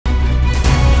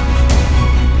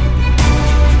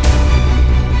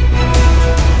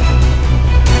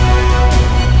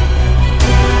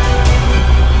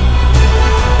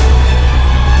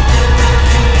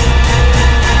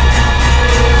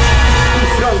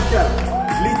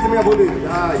inga volym.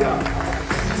 Ja.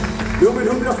 Nummer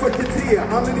 143,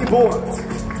 Anneli Bååth.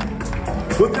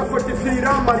 144,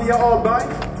 Maria Ahlberg.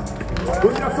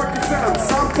 145,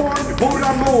 Somporn,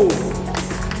 Booranmoon.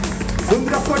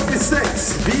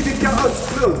 146, Viveca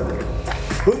Östlund.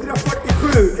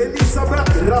 147,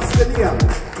 Elisabeth, Rastelén.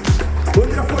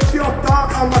 148,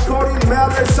 Anna-Carin,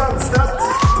 Mähler, Sandstedt.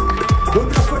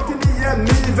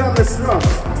 149, Wennerström.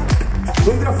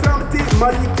 150,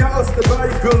 Marika,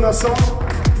 Österberg, Gunnarsson.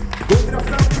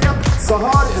 151,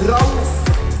 Sahar, Raouf.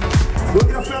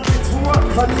 152,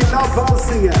 Kathleen,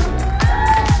 Valsinger.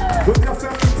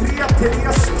 153,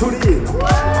 Therese, Turin.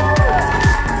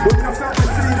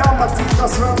 154, Matilda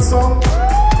Svensson.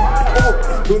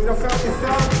 Och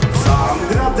 155,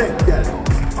 Sandra Däcker.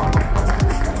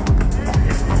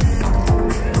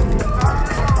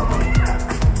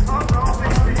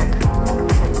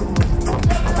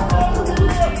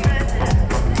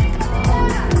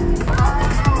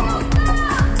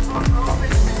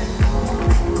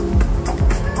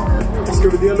 Ska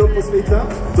vi dela upp oss lite?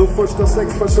 De första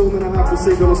 6 personerna här på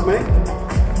sidan hos mig.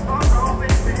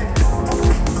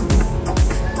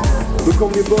 Då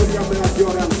kommer vi börja med att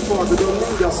göra en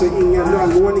förbedömning. Det är alltså ingen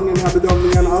rangordning i den här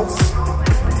bedömningen alls.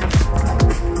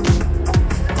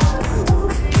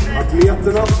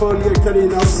 Atleterna följer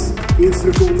Karinas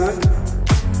instruktioner.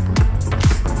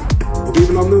 Och vi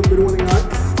vill ha nummerordning här.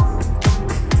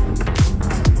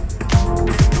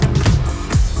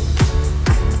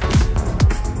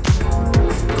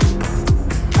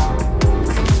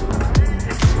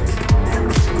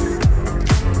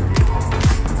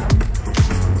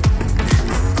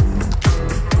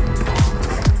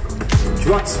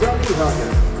 Kvartsvändning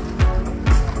höger.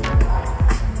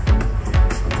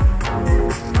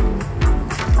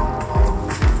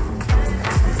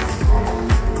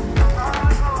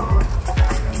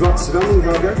 Kvartsvändning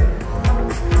höger.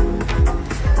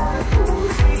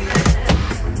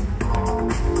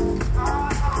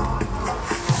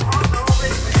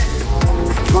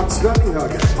 Kvartsvändning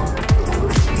höger.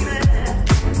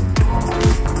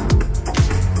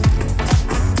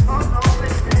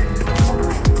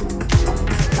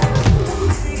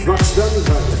 Kvartsvändning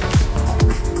höger.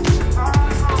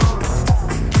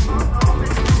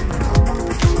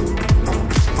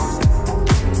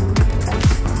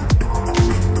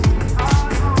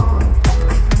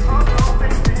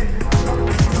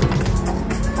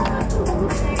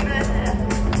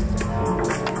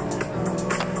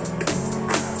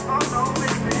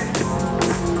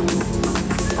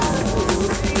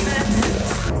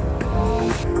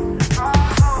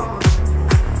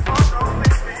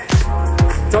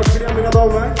 Tack för det, mina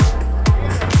damer.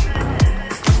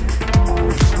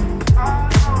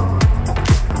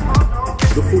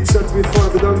 Då fortsätter vi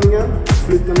förbedömningen.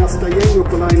 Flyttar nästa gäng upp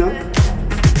på linen.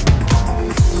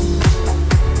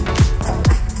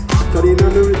 Karina,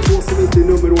 nu är det 2 som inte är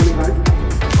nummerordning här.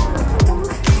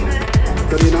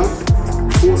 Karina,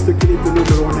 2 stycken inte i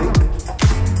nummerordning.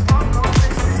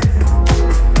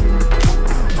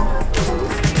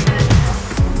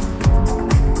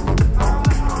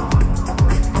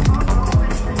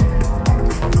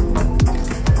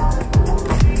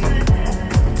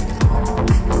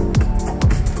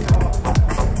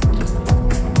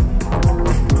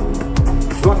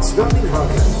 Kvartsvändning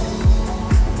höger.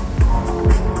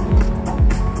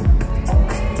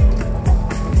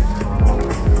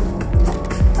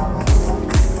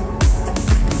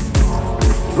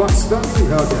 Kvartsvändning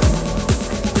höger.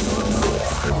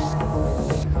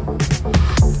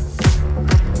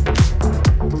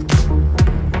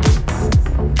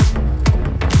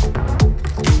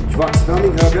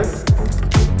 Kvartsvändning höger.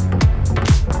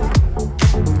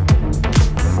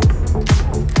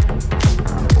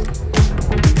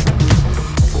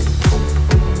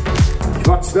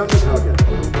 Kvartsvändning höger.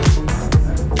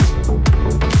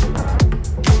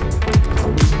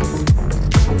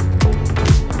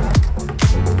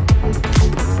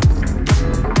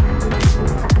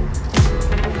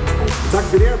 Tack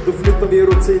för det. Då flyttar vi er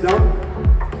åt sidan.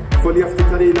 Följ efter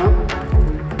Karina.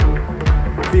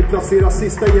 Vi placerar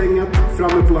sista gänget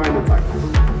framme på line attack.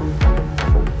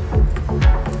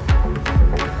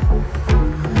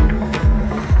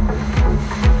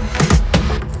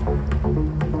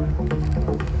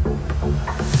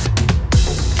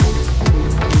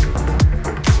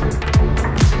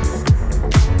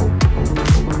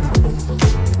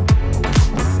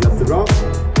 Jättebra.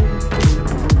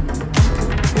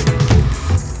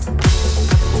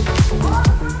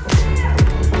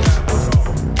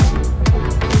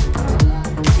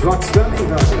 Kvartsvändning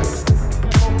höger.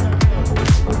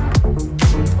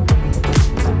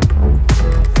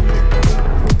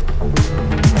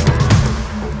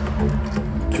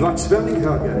 Kvartsvändning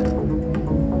höger.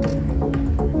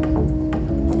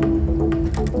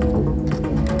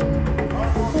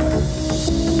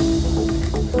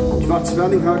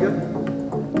 Kvartsvändning höger.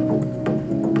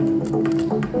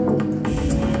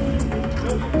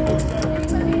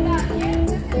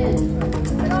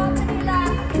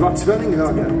 Kvartsvändning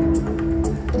höger.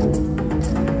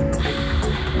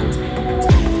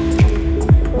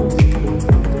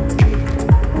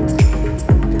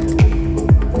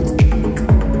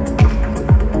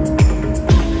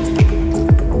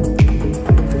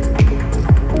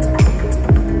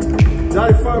 Där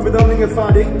är förbedömningen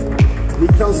färdig. Ni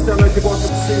kan ställa er tillbaka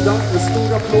på sidan. En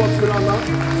stor applåd för alla.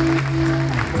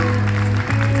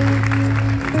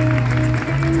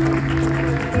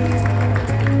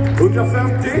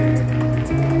 $150.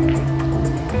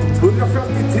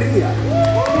 153.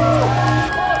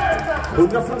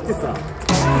 155.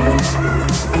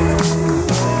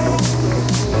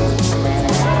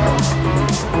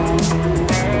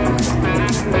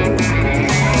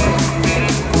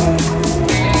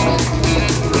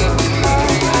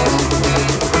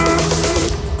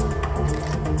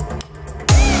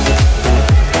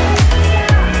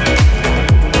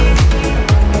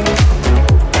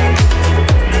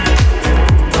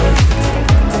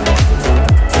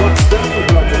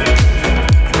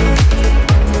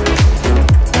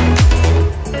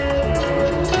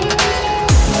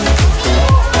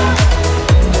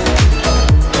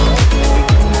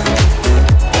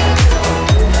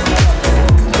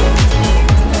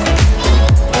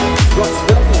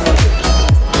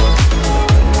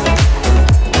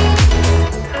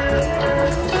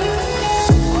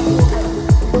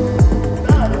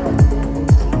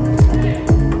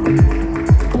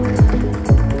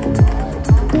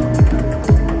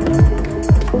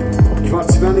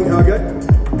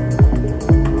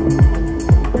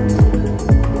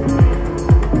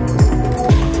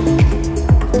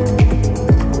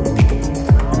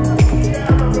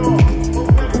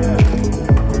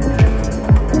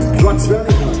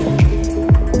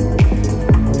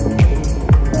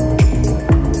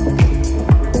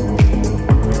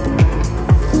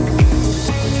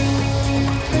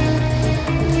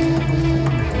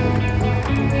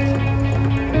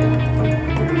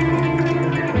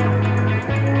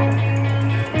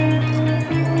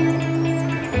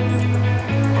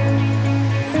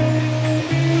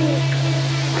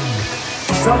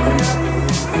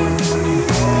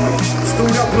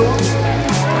 Stora applåd.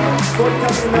 Folk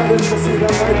kan vinna ut på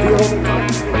sidan här till honom.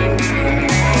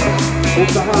 Och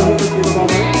så här håller till och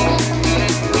damer.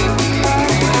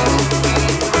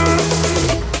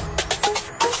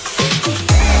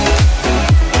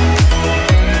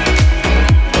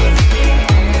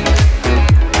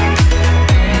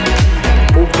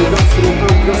 Och det är dags för de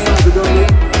andra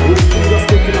särbedömning. Och det är 4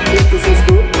 stycken atleter som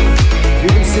ska upp. Vi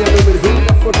vill se nummer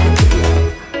 143.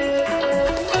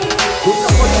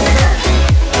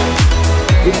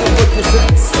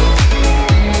 146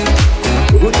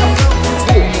 och 152.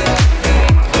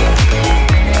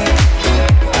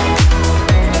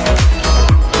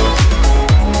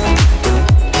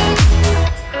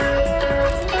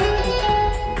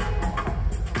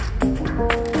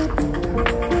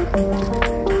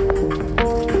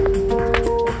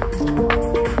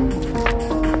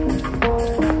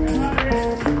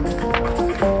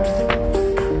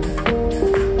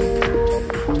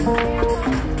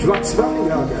 Kvartsvändning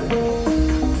höger.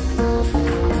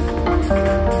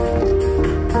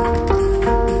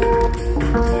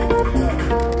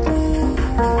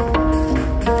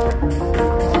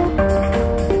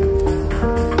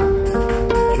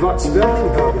 Kvartsvändning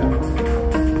höger.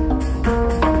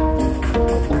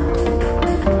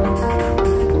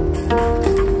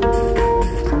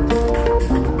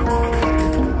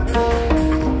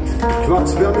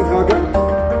 Kvartsvändning höger.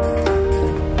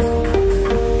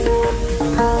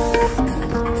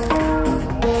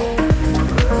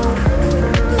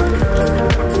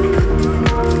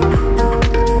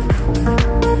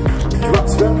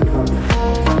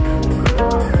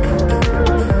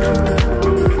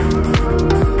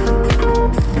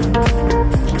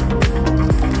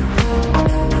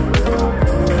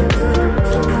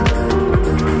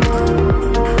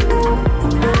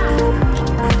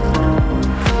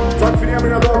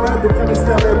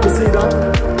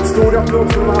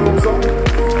 Applåd för de här också.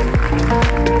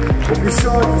 Och vi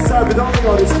kör särbedömning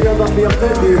av resterande atleter.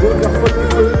 Det är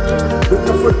 147,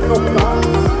 148,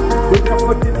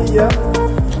 149,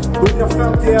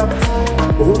 151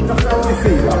 och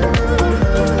 154.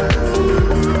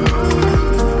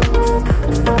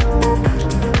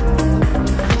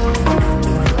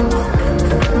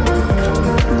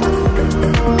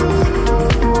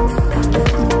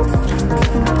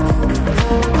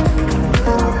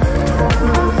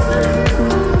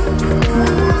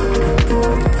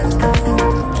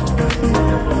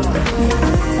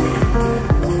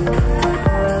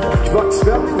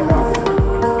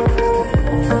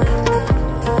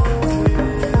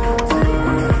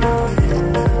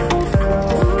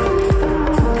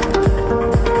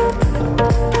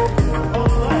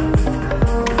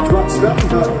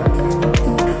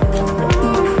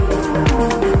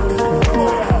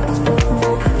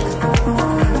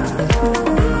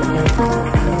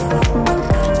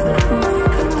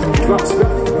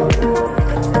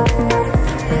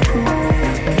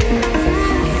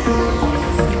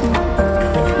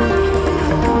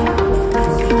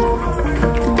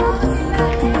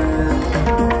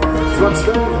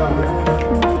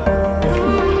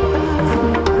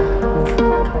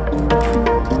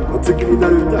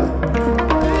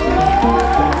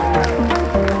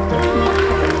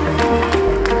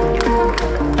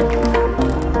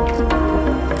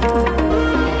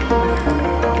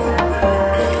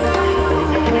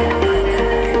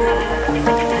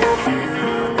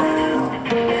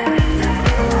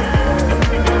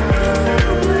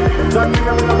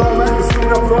 Lycka mina damer, en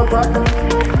stor applåd, tack.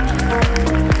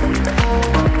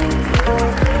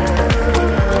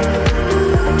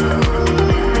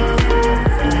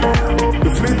 Nu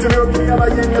flyttar vi upp hela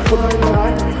gänget på vägen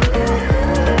här.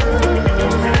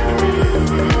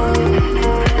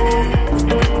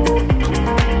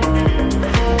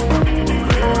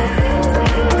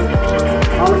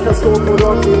 Alla kan stå på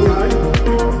rak linje här.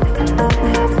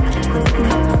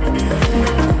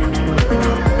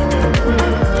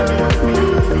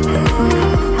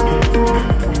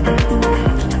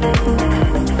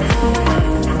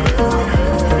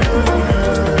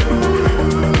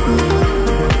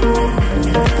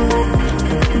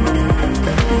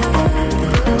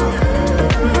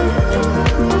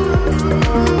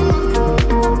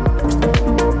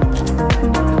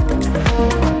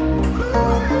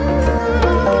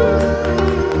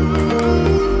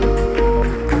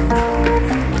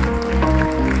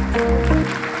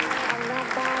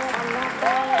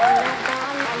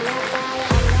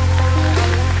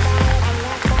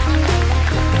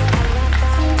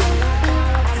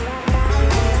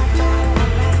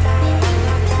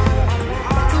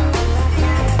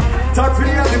 Tack för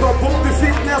det, det var Body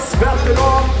Fitness,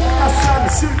 veteran,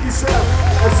 SM 2021.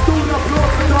 En stor applåd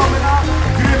för damerna,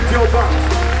 grymt jobbat.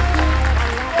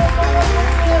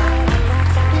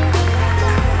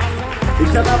 Vi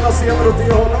kan lämna scenen åt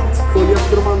det hållet, följ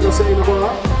efter de andra tjejerna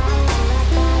bara.